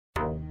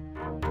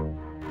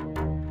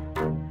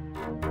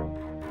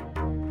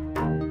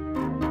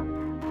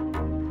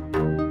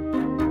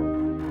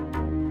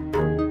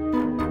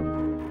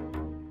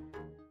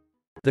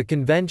The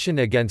Convention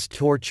Against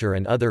Torture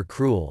and Other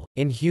Cruel,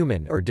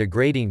 Inhuman or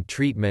Degrading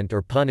Treatment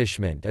or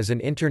Punishment is an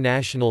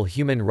international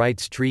human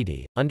rights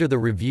treaty, under the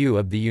review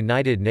of the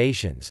United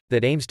Nations,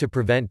 that aims to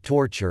prevent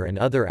torture and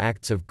other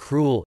acts of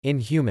cruel,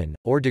 inhuman,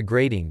 or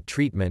degrading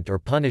treatment or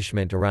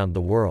punishment around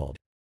the world.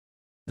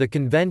 The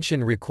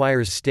convention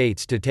requires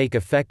states to take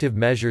effective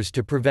measures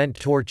to prevent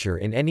torture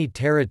in any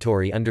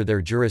territory under their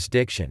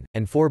jurisdiction,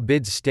 and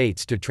forbids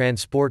states to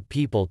transport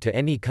people to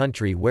any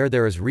country where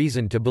there is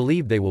reason to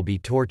believe they will be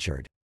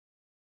tortured.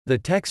 The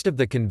text of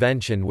the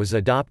convention was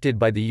adopted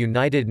by the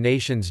United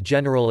Nations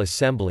General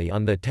Assembly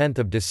on 10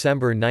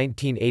 December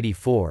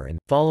 1984 and,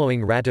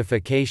 following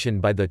ratification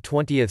by the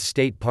 20th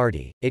State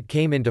Party, it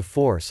came into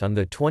force on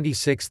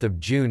 26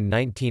 June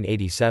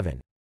 1987.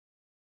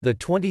 The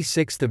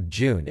 26th of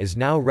June is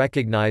now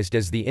recognized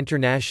as the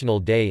International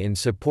Day in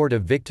support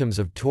of victims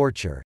of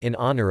torture, in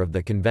honor of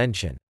the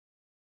convention.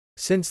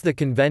 Since the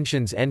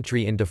convention's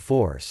entry into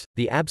force,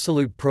 the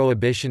absolute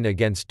prohibition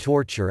against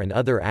torture and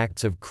other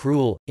acts of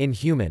cruel,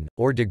 inhuman,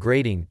 or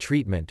degrading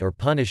treatment or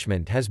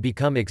punishment has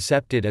become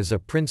accepted as a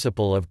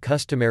principle of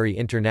customary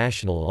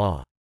international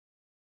law.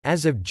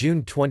 As of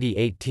June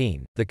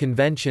 2018, the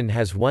convention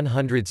has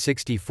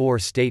 164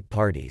 state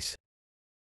parties.